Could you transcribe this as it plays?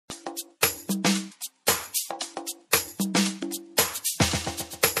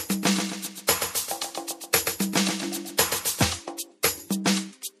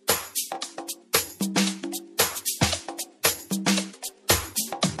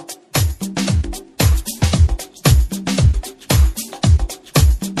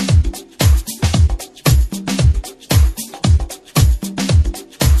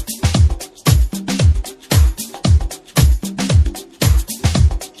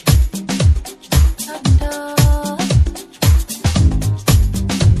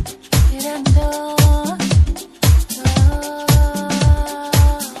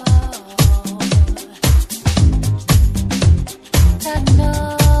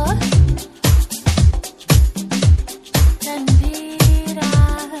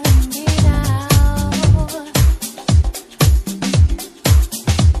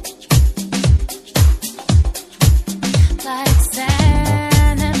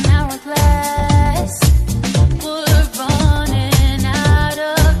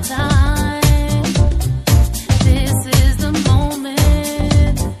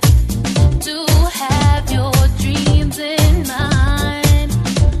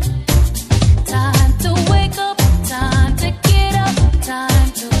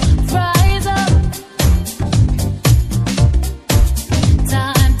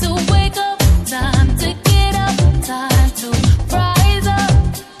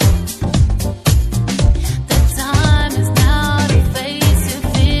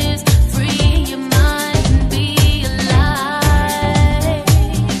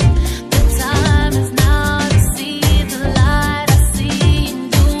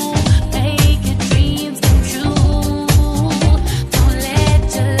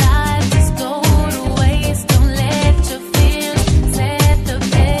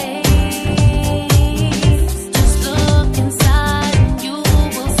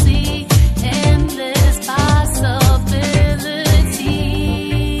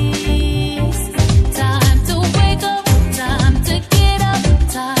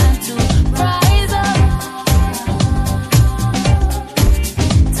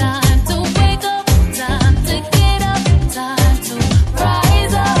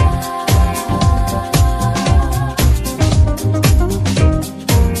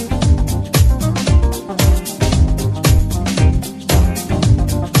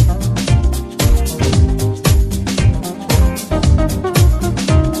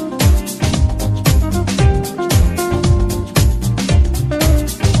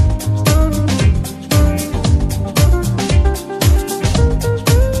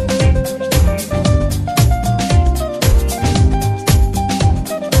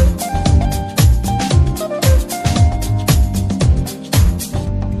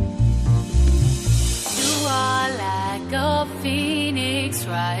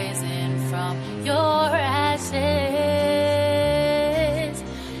rising from your ashes.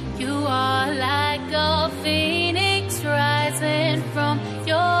 You are like a phoenix rising from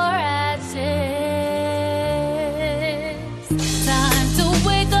your ashes. Time to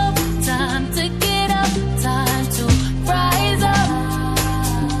wake up, time to get up, time to rise up.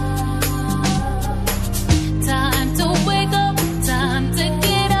 Time to wake up, time to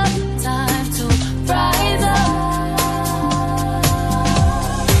get up, time to rise up.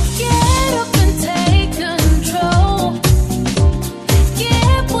 Get up and take control.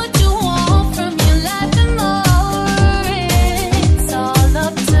 Get what you want from your life and more. It's all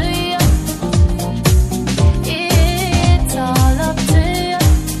up to you. It's all up to you.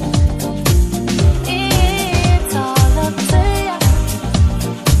 It's all up to you.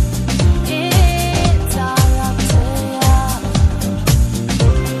 It's all up to you.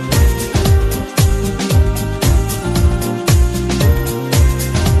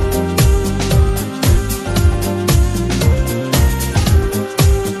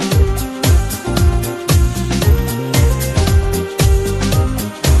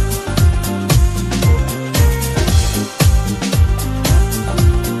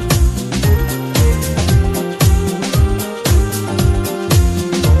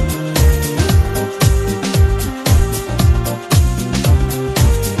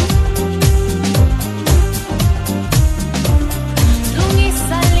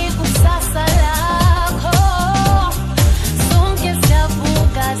 Lungisali kusasa lakho, sonke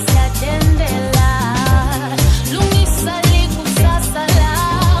siyavuka siyajendela. Lungisali kusasa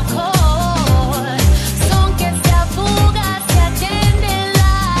lakho, sonke siyavuka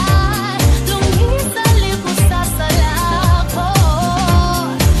siyajendela. Lungisali kusasa lakho,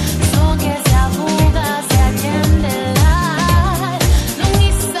 sonke siyavuka siyajendela.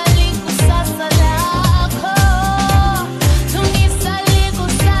 Lungisali kusasa lakho, lungisali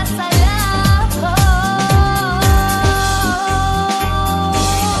kusasa lakho.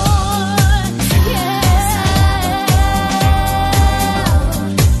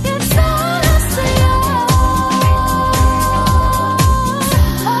 It's all up to you.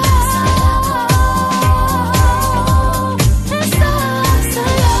 It's all up to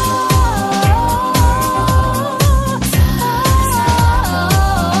you.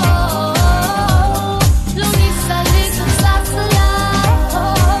 Lungisali kusasa lakho,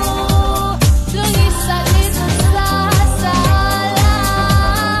 lungisali kusasa lakho,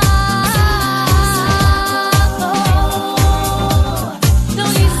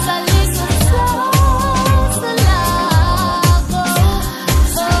 lungisali kusasa lakho,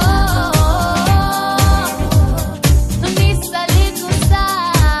 lungisali kusasa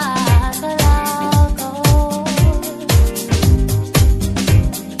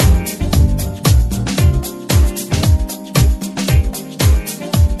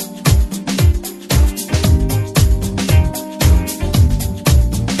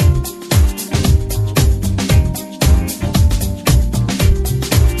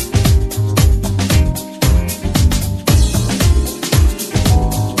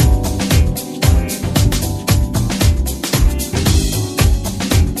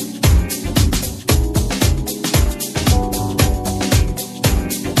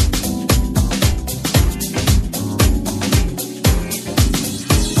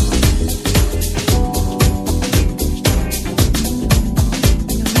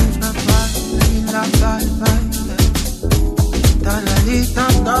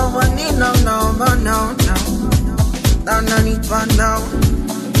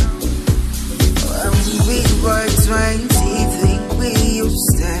When we were 23, we used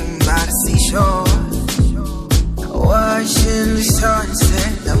to stand by the seashore, watching the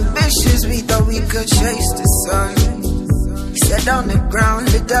sunset. Ambitious, we thought we could chase the sun. Sat on the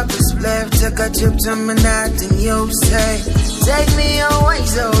ground, lit up a spliff, took a trip to Manhattan. You say, take me away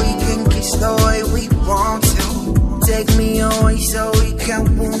so we can kiss the way we want to. Take me away so we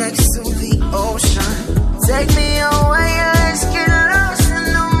can move next to the ocean. Take me away, let's get lost in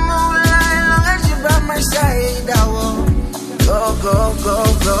the moonlight. Long as you're by my side, I will go, go, go,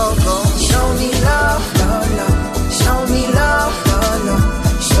 go, go. Show me love, love, love. Show me love, love, love.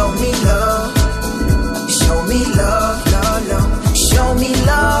 Show me love. Show me love, love, love. Show me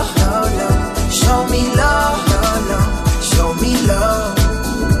love, love, love. Show me love, love, love. Show me love.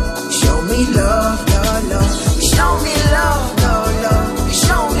 Show me love, love, love. Show me love, love, love.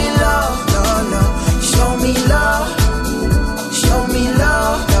 Show me love, love, love. Show me love. Show me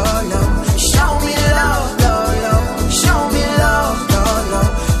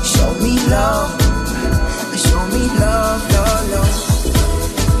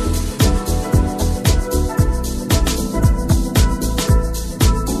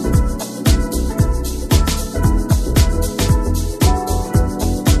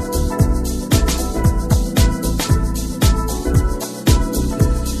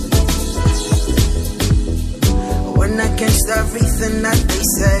something that they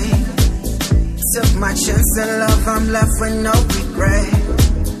say. Took my chance in love, I'm left with no regret.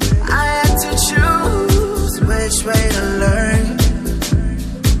 I had to choose which way to learn.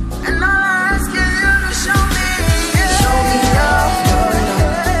 And all I ask is you to show me, show me love,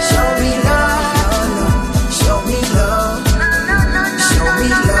 show me love, show me love, show me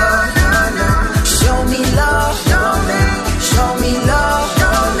love, show me love, show me love, show me love,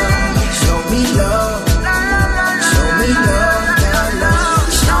 show me love, show me love, show me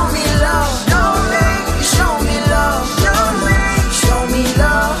love, show me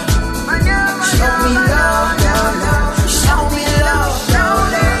love, show me love, show me love, show me love,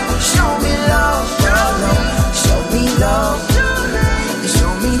 show me love,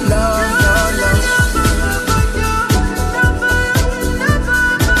 show me love.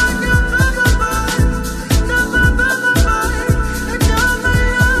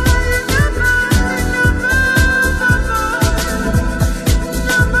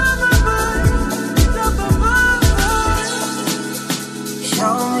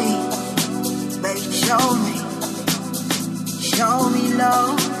 Show me, baby, show me. Show me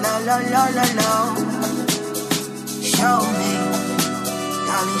love, love. Show me,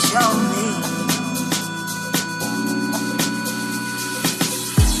 darling, show me.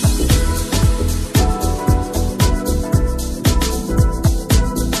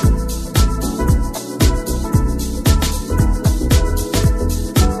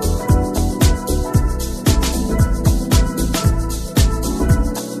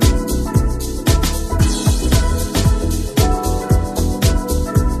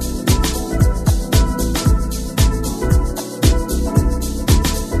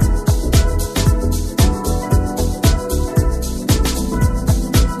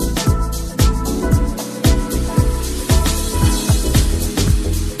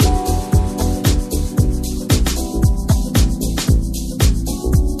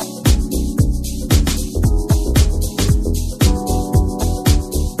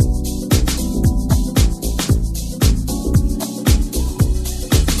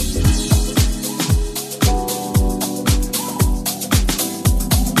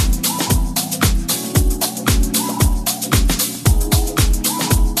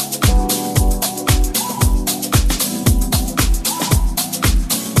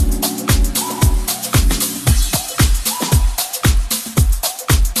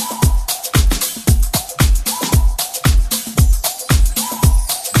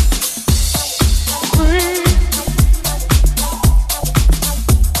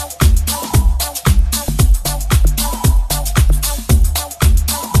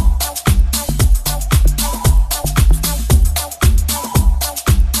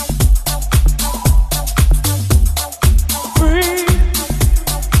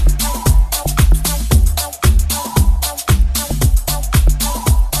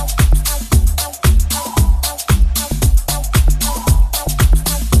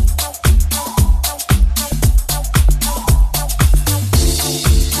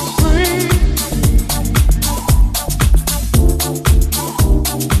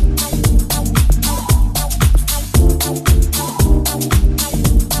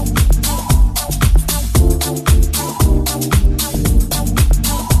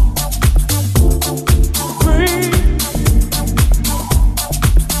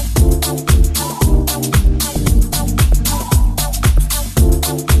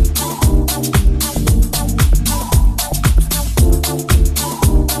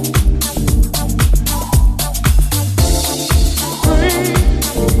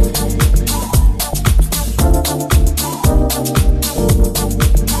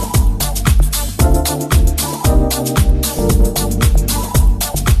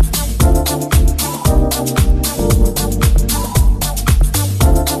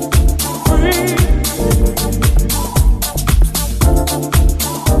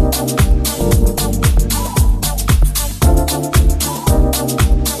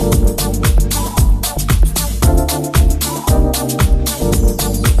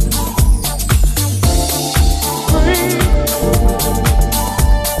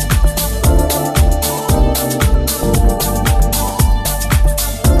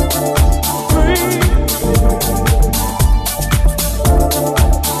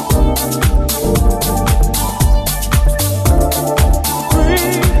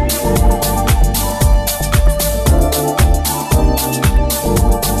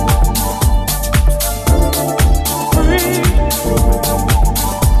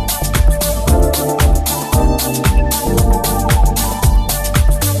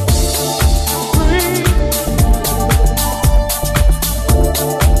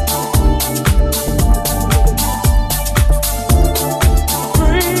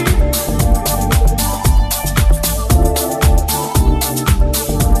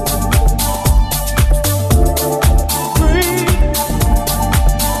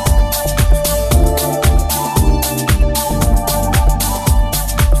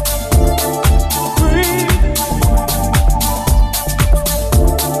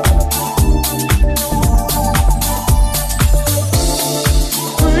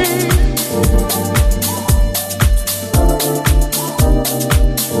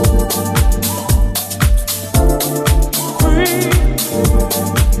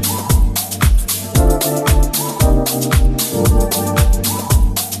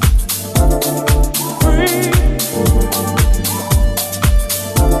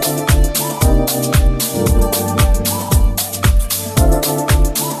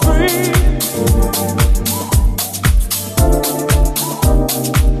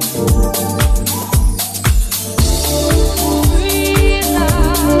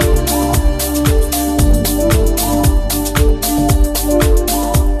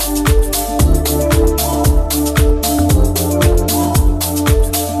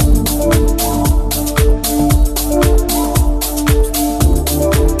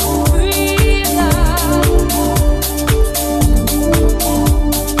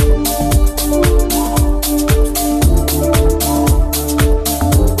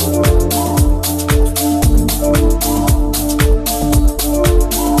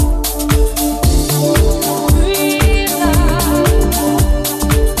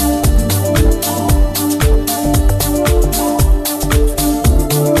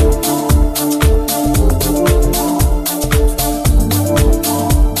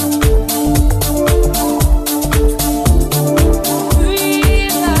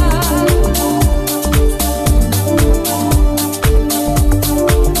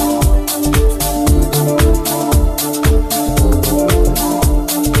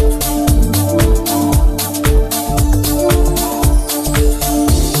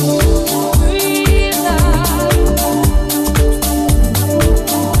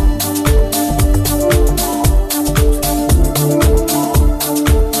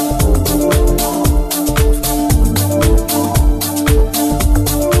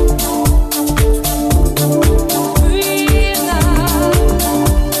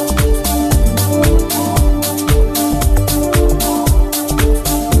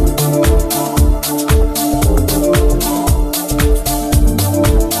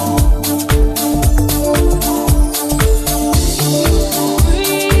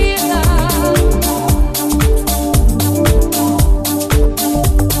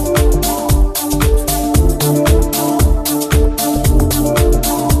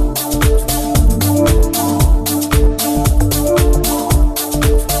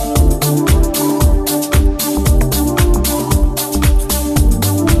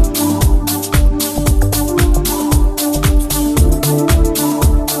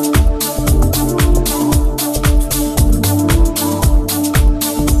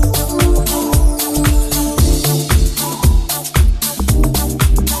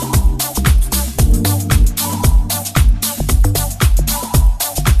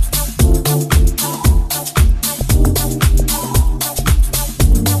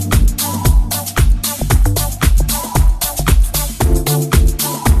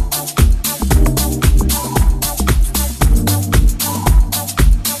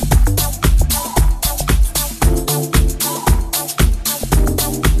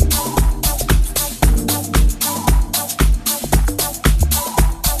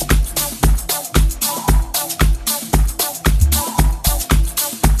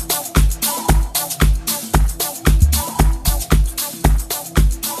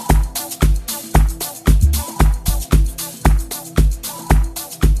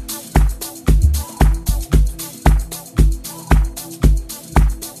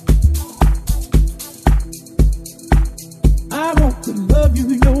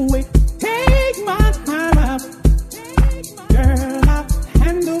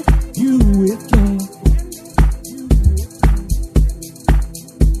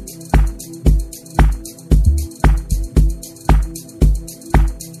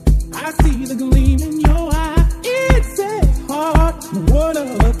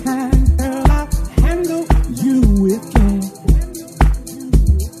 a kind, girl, I'll handle you with care.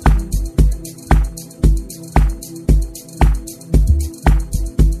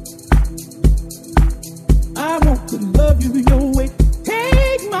 I want to love you your way.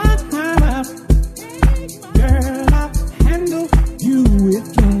 Take my time out. Girl, I'll handle you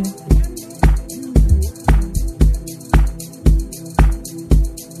with care.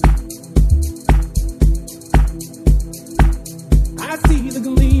 I see the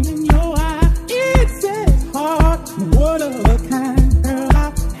gleam in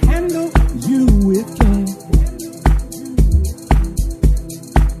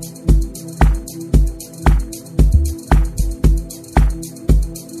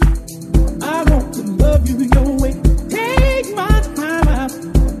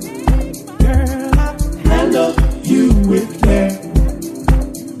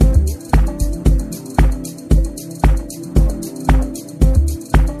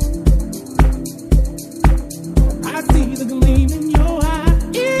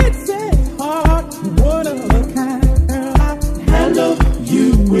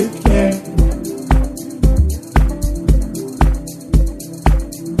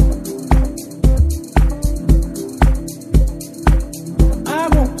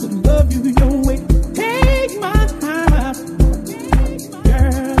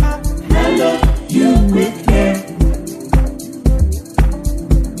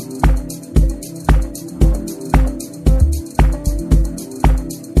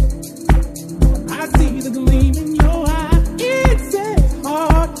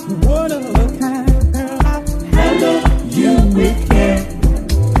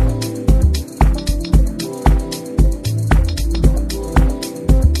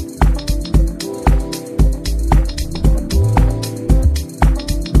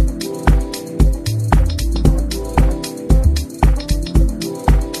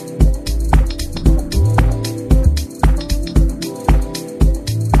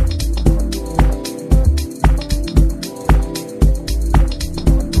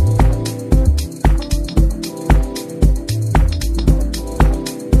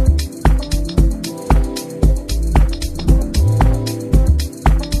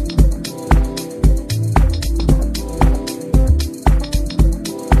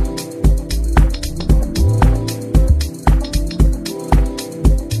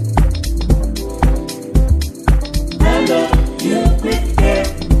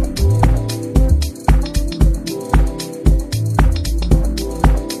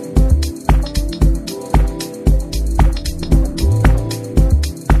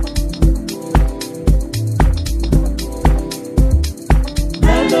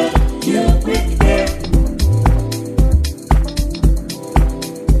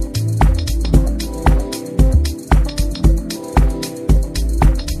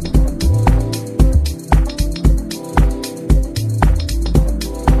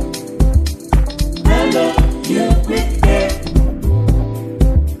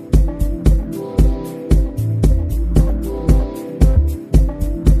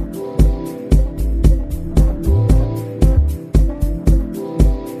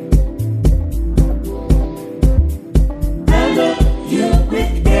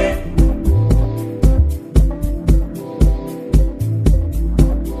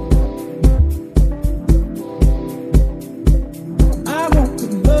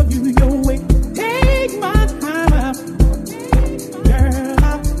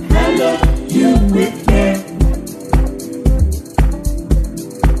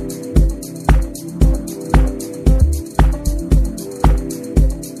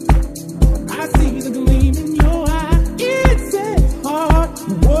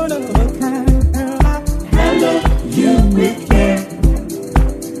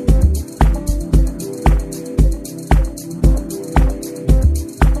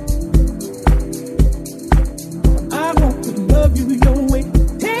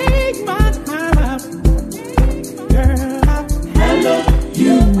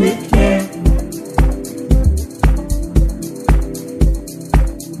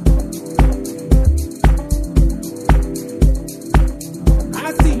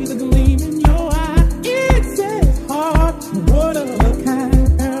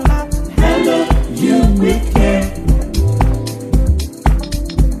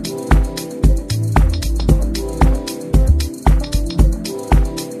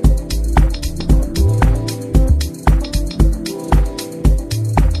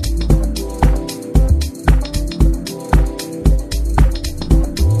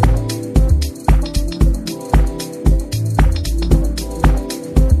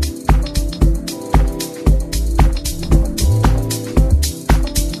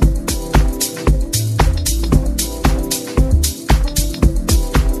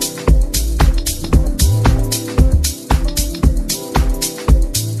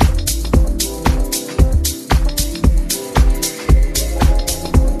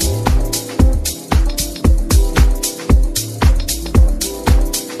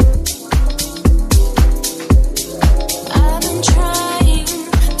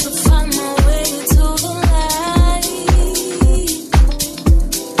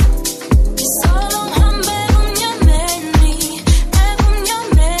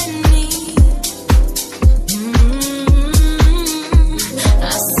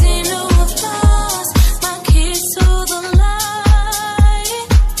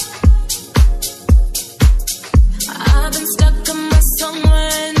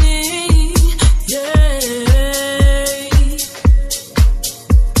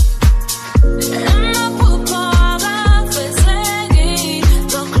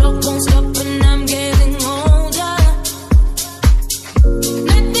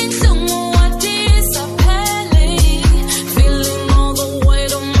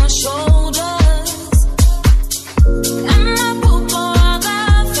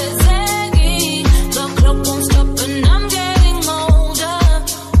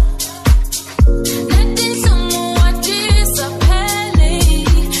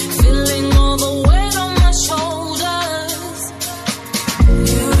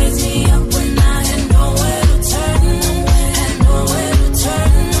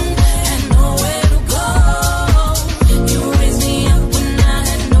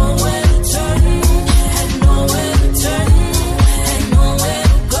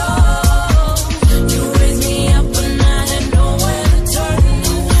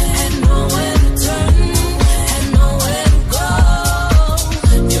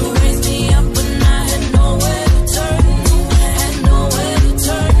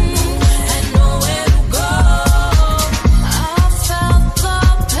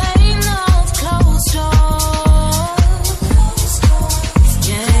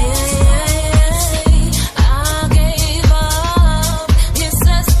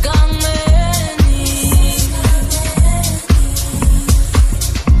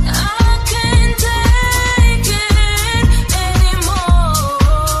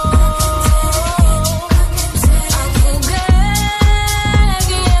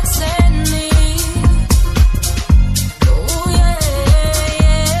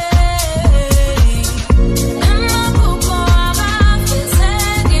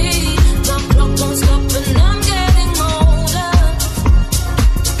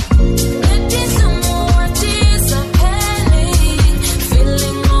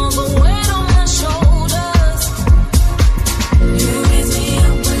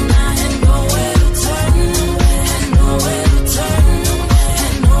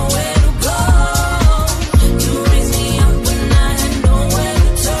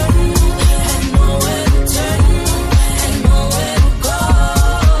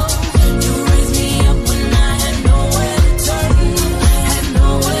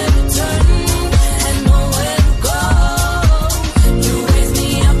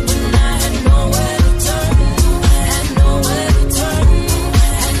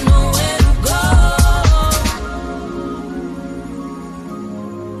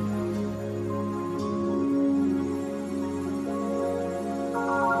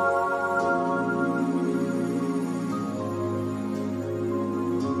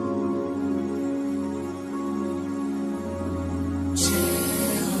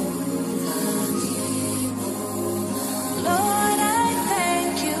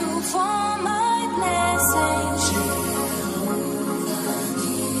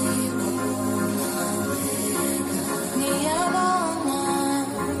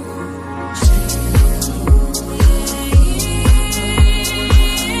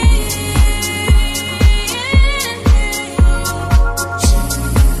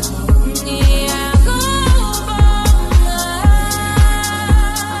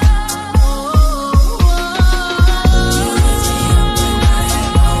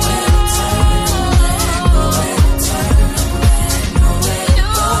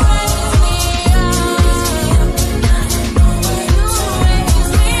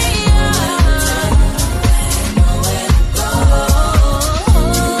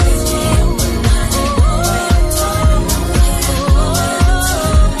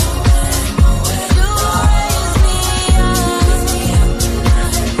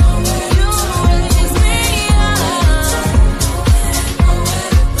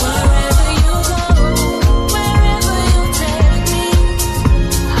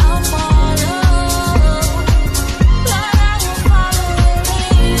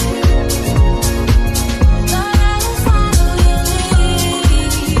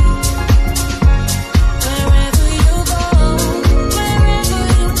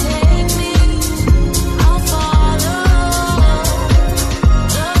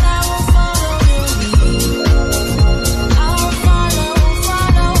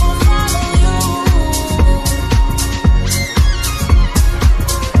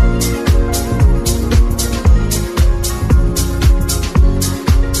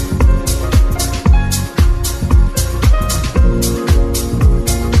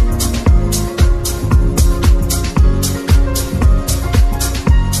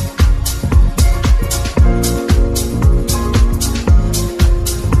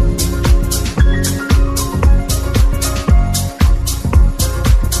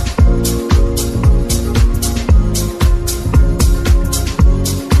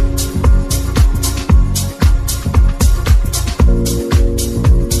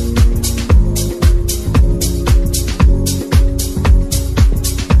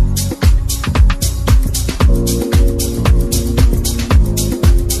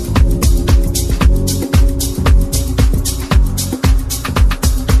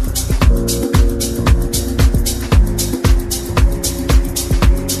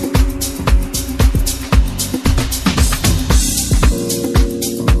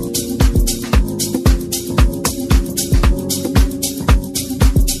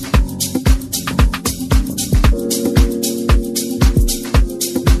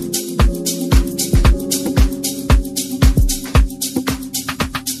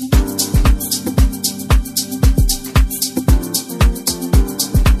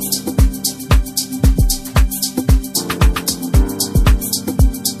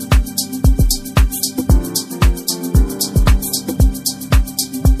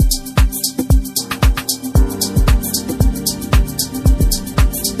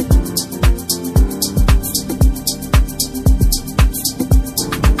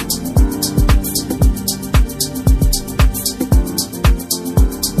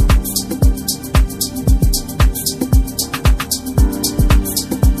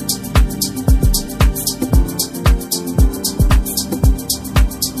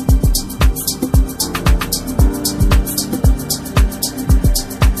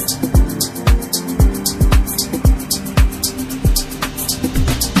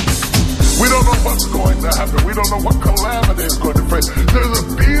what's going to happen. We don't know what calamity is going to face. There's a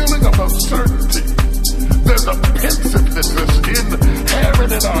feeling of uncertainty. There's a pensiveness that's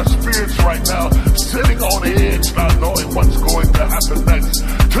inherent in our spirits right now, sitting on edge, not knowing what's going to happen next.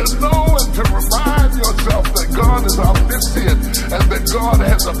 To know and to remind yourself that God is omniscient and that God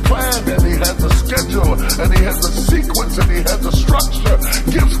has a plan and He has a schedule and He has a sequence and He has a structure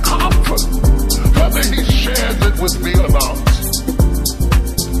gives comfort, whether He shares it with me or not.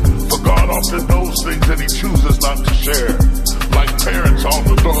 For God often knows things that He chooses not to share. Like parents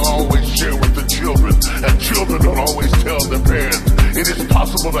don't always share with the children, and children don't always tell their parents. It is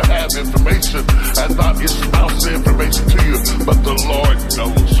possible to have information and not espouse the information to you, but the Lord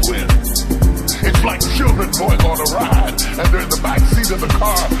knows when. It's like children going on a ride, and they're in the back seat of the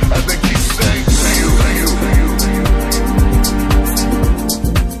car, and they keep saying to you.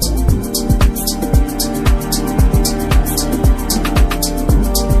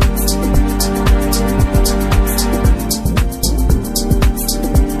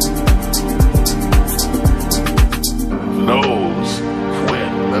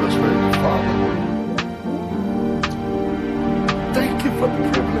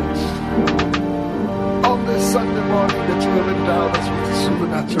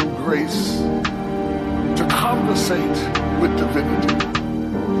 With divinity,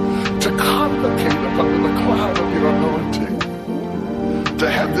 to convocate up under the cloud of your anointing, to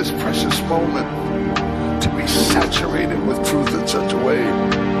have this precious moment, to be saturated with truth in such a way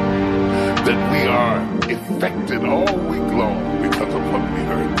that we are affected all week long because of what we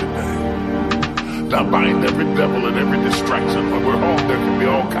heard today. Now bind every devil and every distraction. When we're home, there can be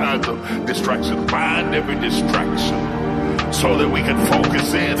all kinds of distractions. Bind every distraction so that we can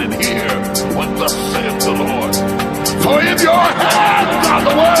focus in and hear what thus saith the Lord. For in your hands are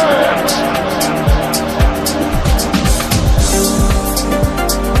the words.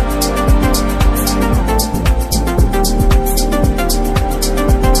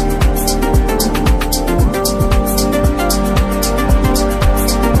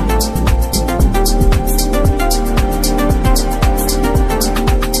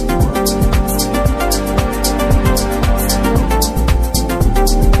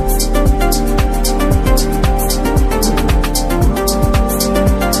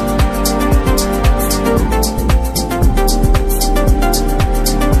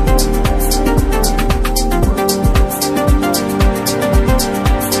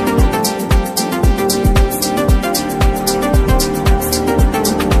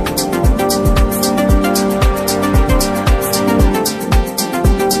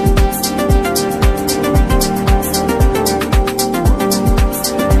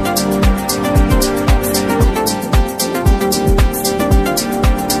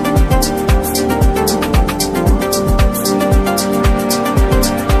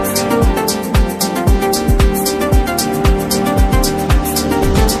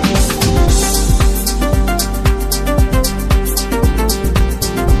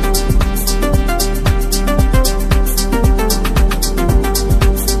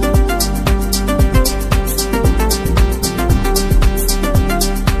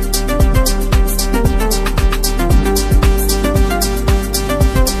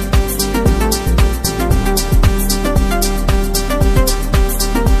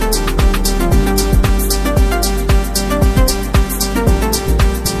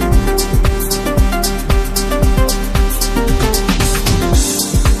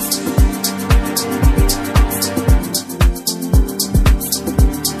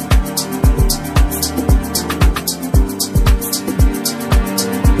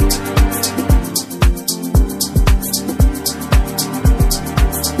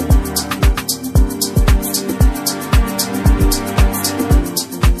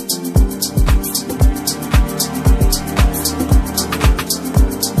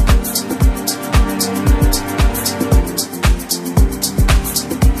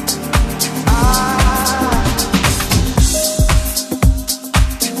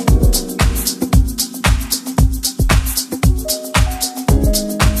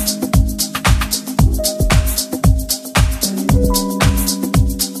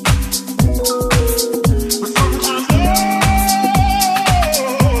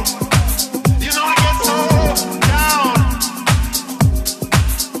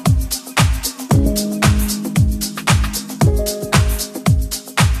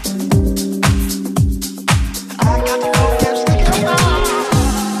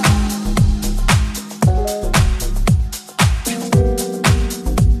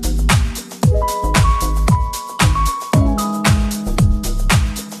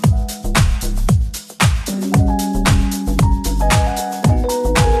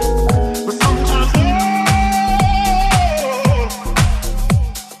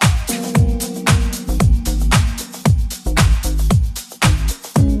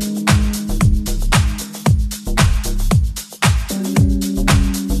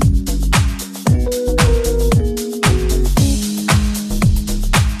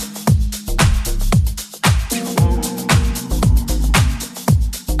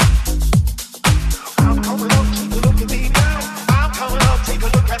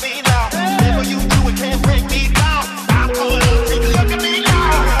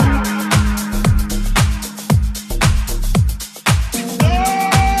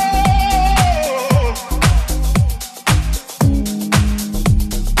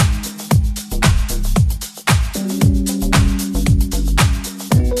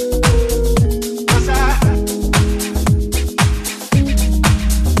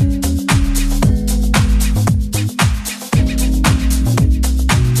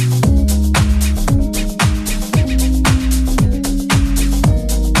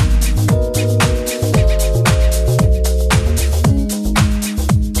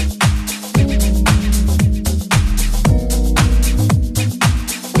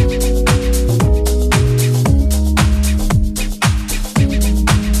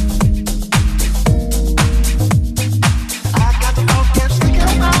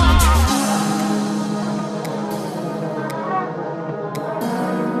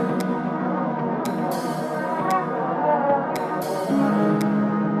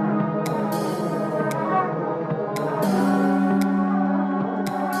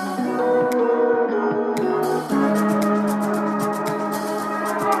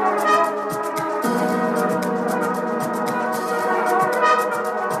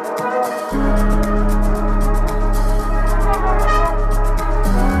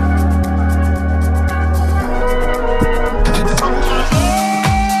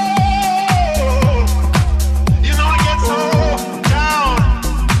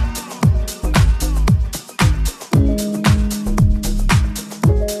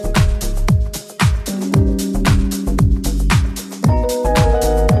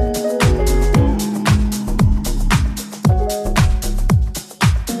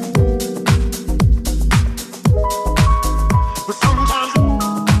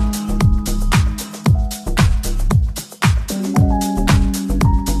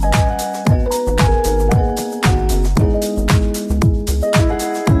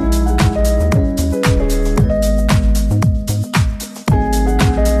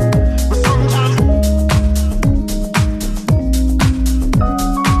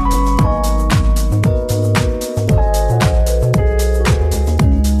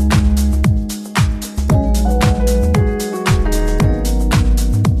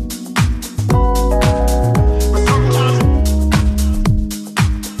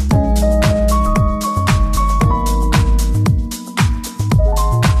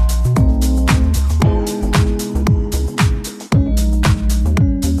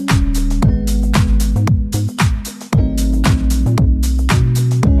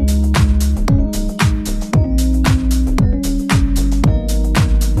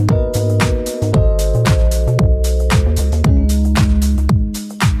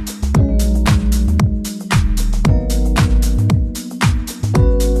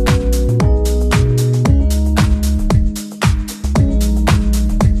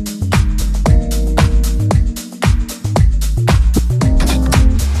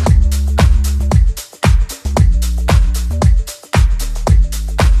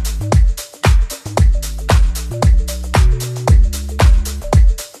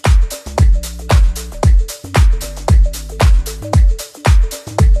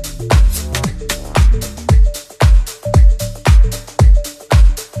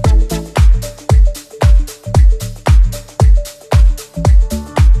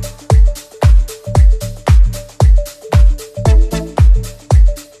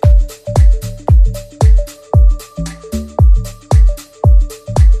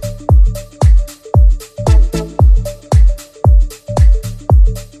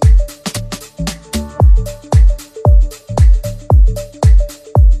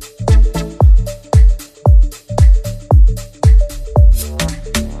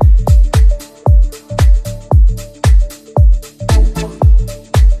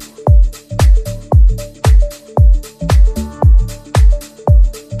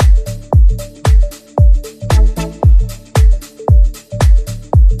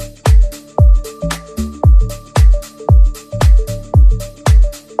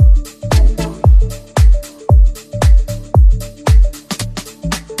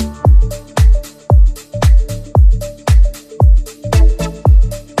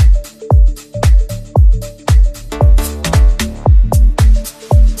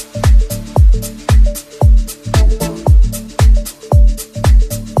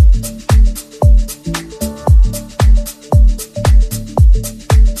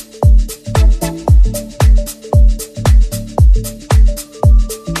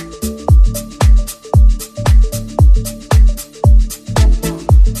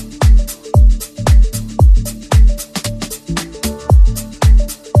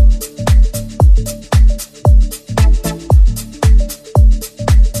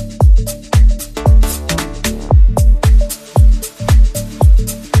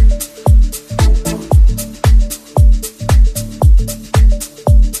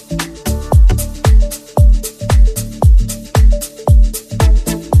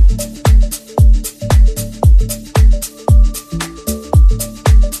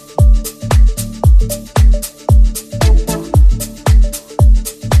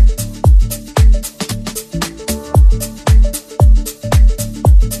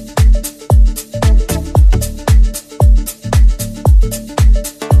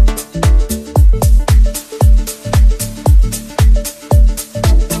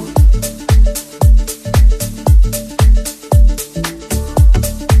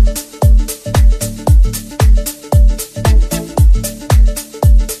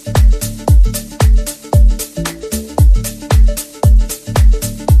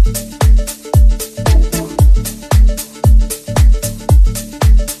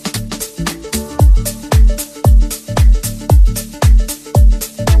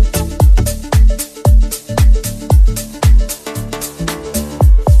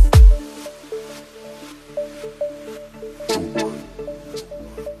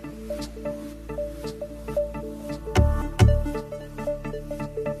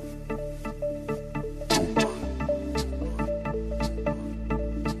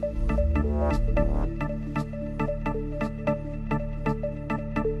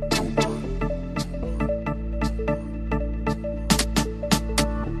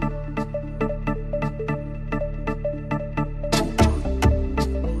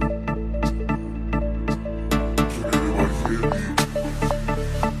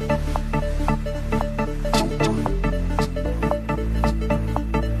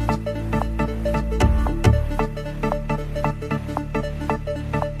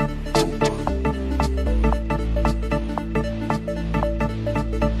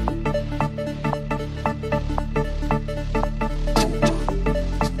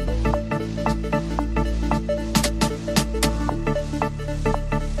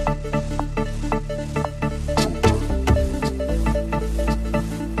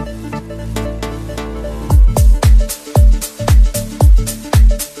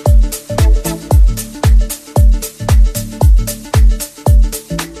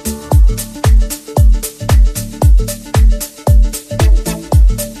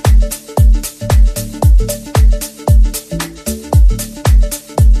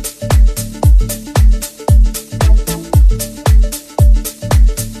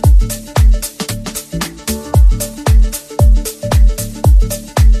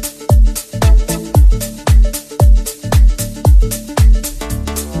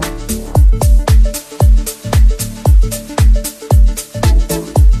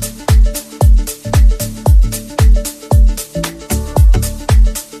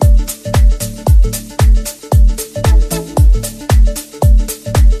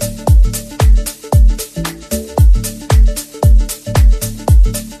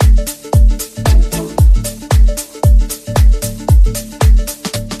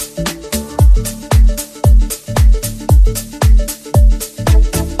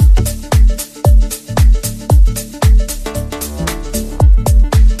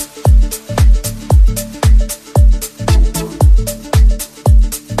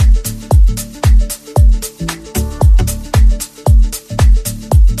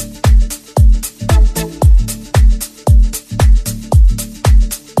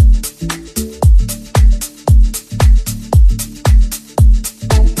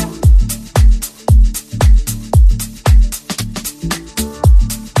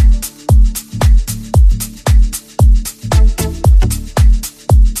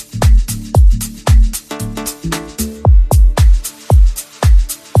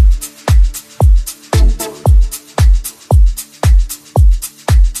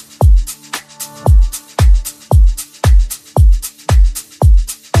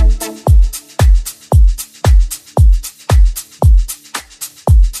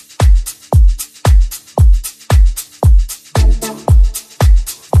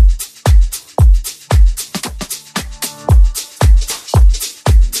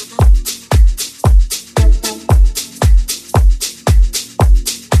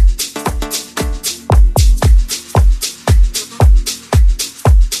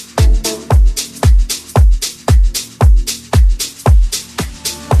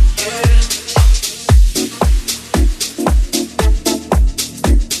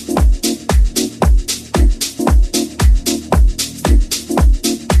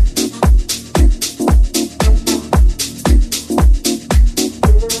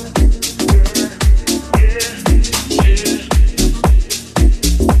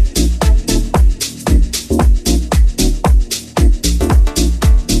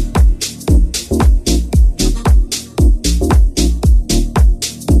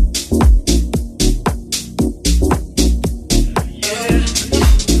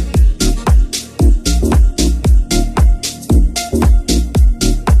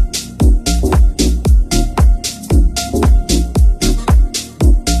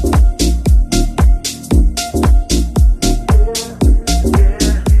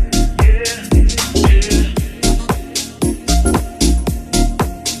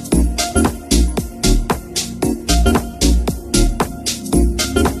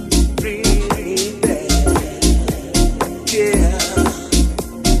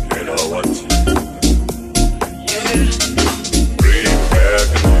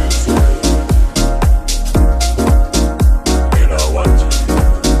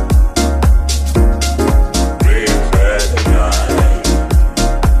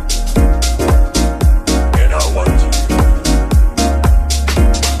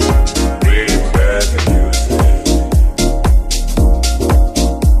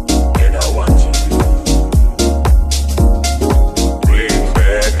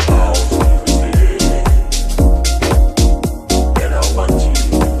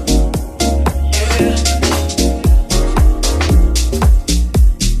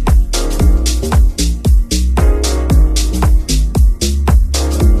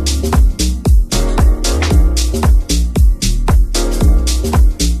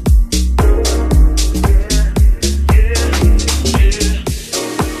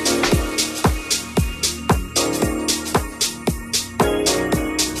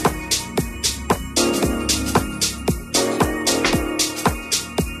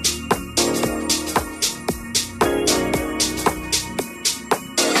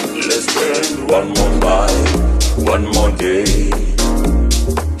 spend one more night, one more day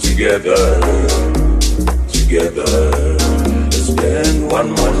together, together. Let's spend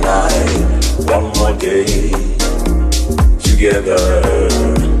one more night, one more day together,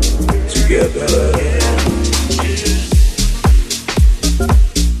 together.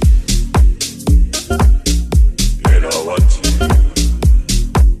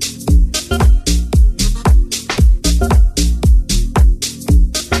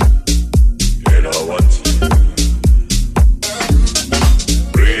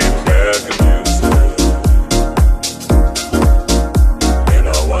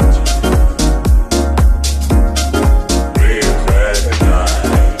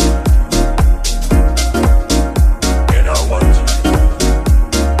 Recognize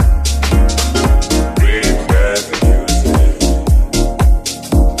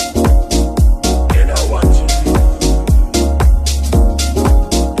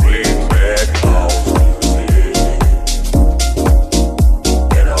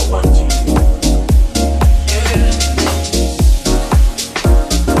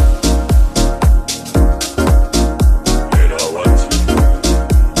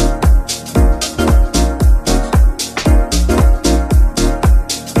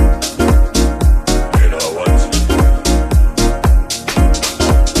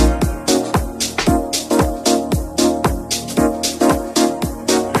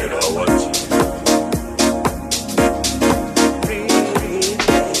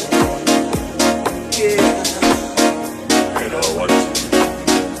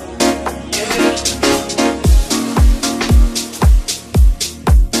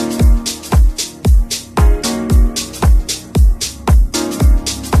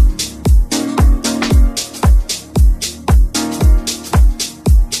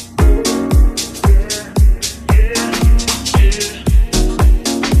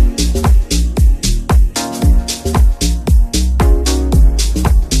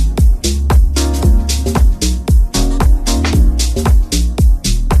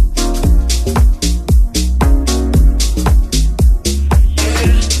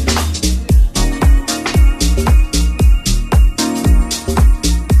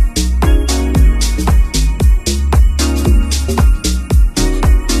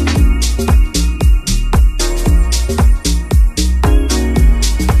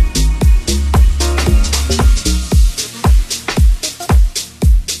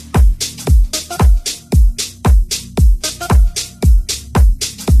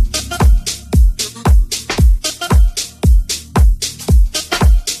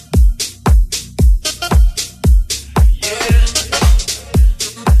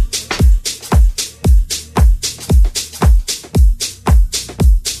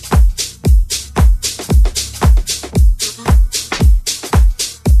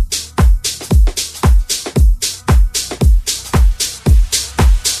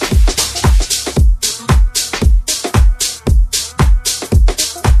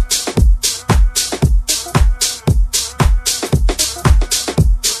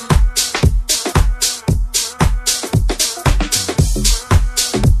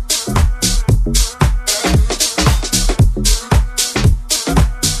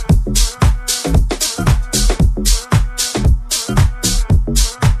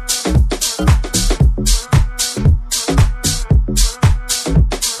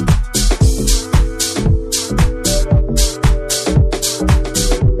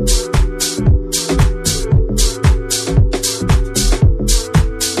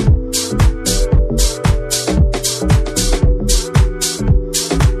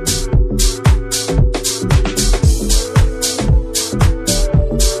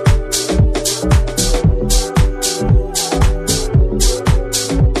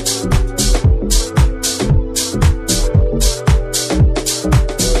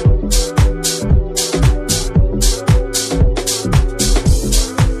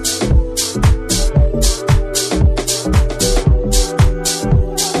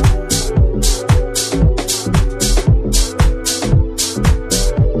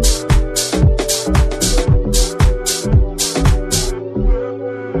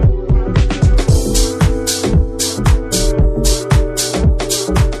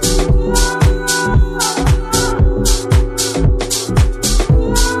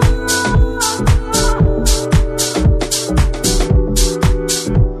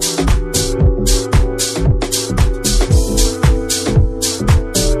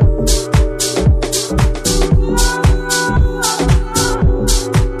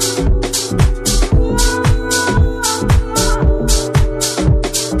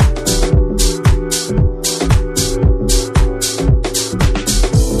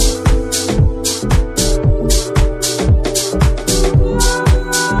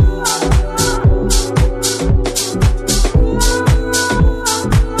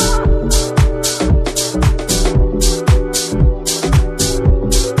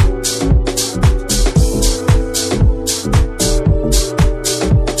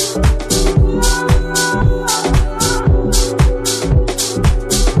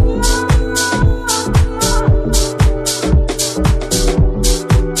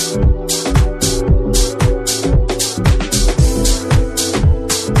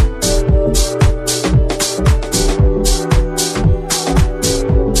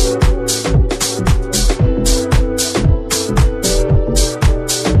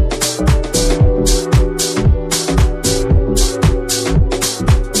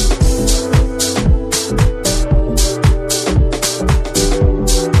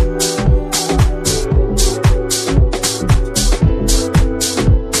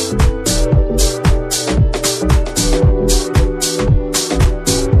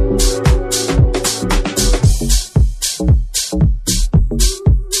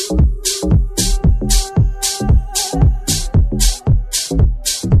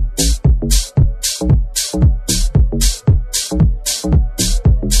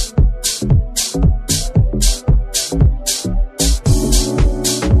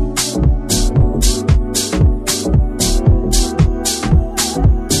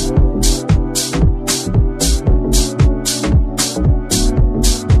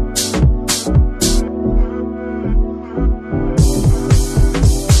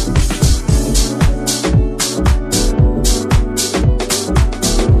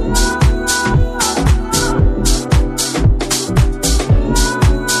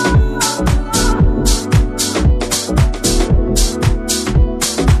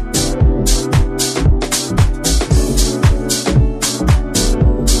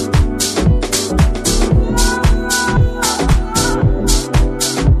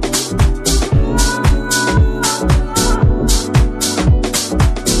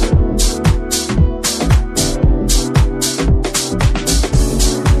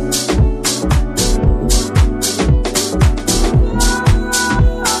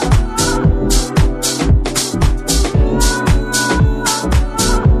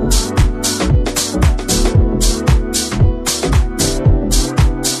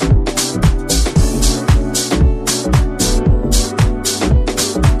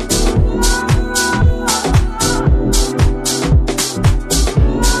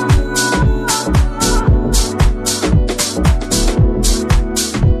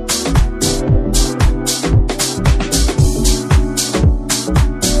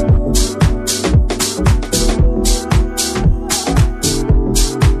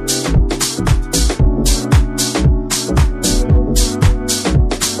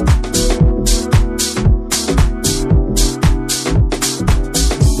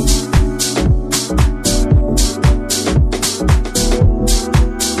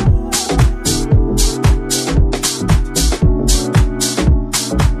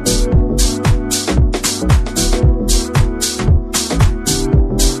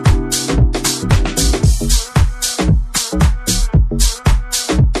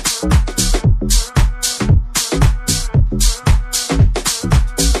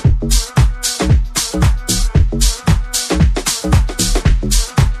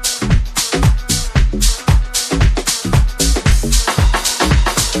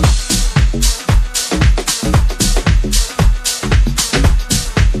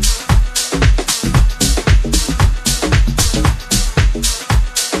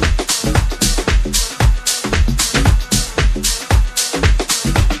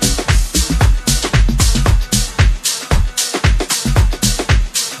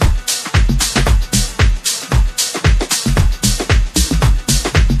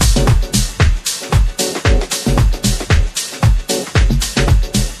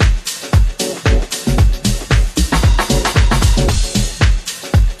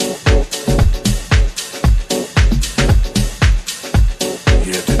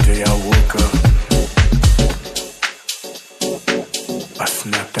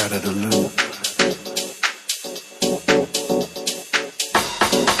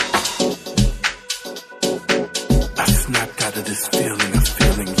of this feeling of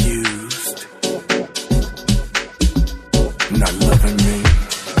feeling used, not loving me,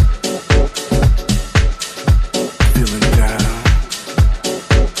 feeling down.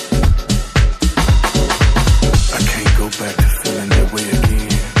 I can't go back to feeling that way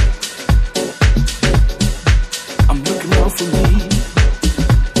again. I'm looking out for me,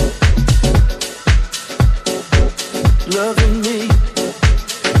 loving me.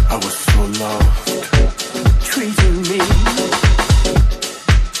 I was so lost, treating me.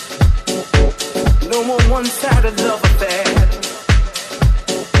 No more one-sided love affair.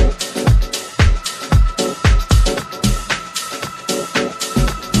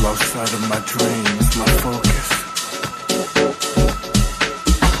 Lost sight of my dreams, my focus.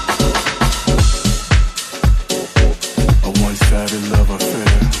 A one-sided love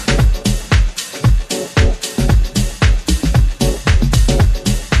affair.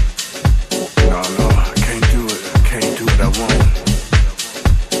 No, I can't do it. I can't do it. I won't.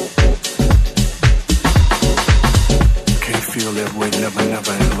 Can't feel that way, never,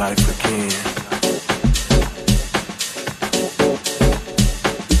 never in life again.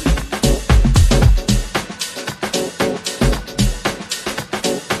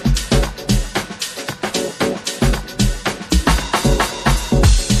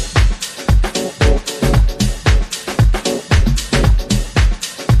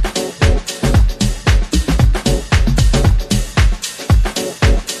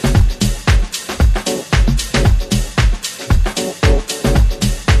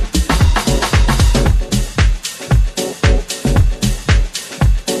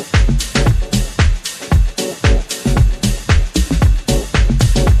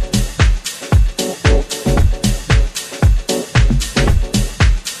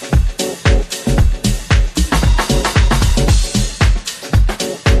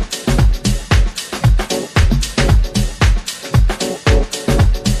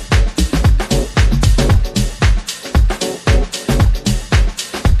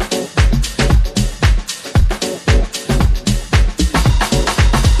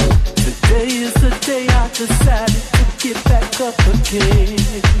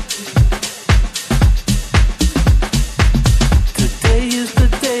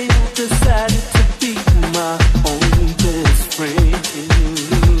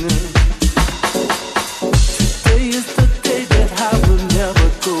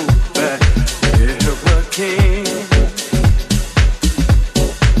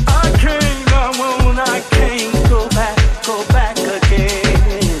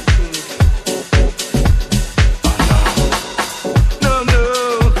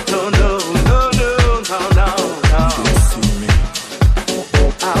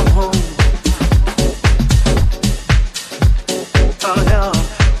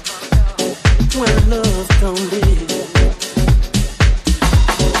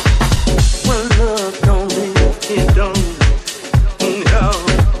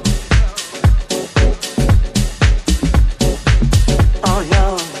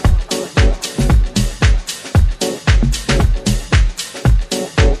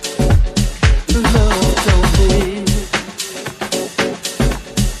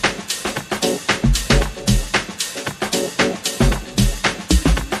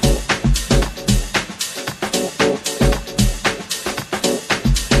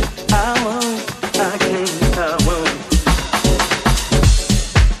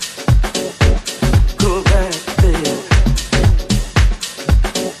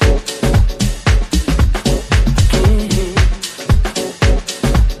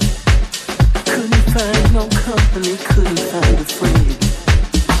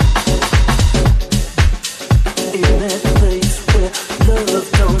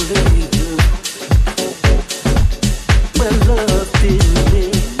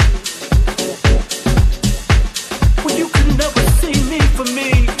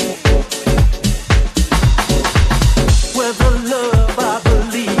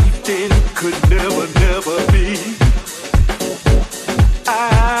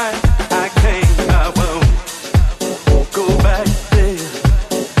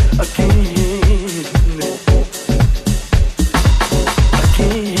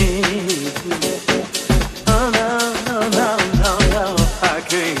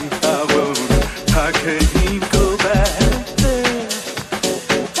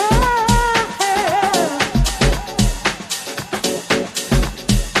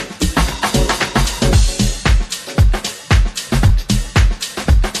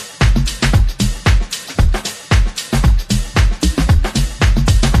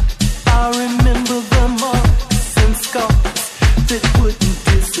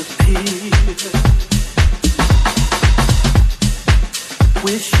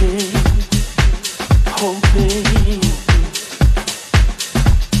 wishing, hoping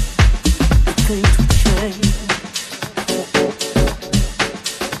that things would change,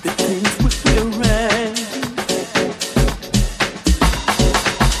 that things would be right.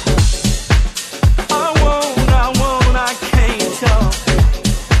 I can't y'all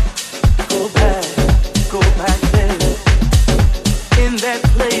go back there, in that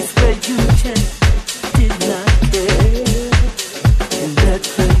place where you just did not care, in that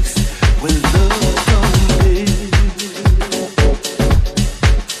place where love don't live.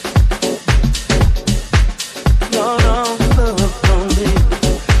 No, love don't live.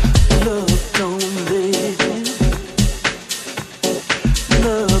 Love don't live.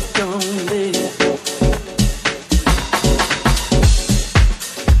 Love don't live.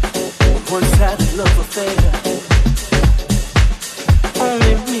 One-sided love affair.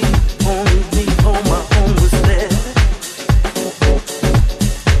 Only me on my own was there.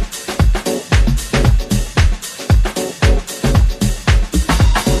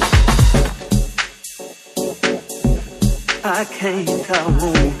 I can't, I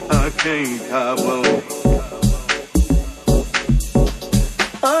won't.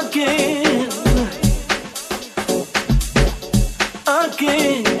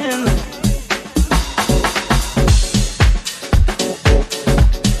 Again.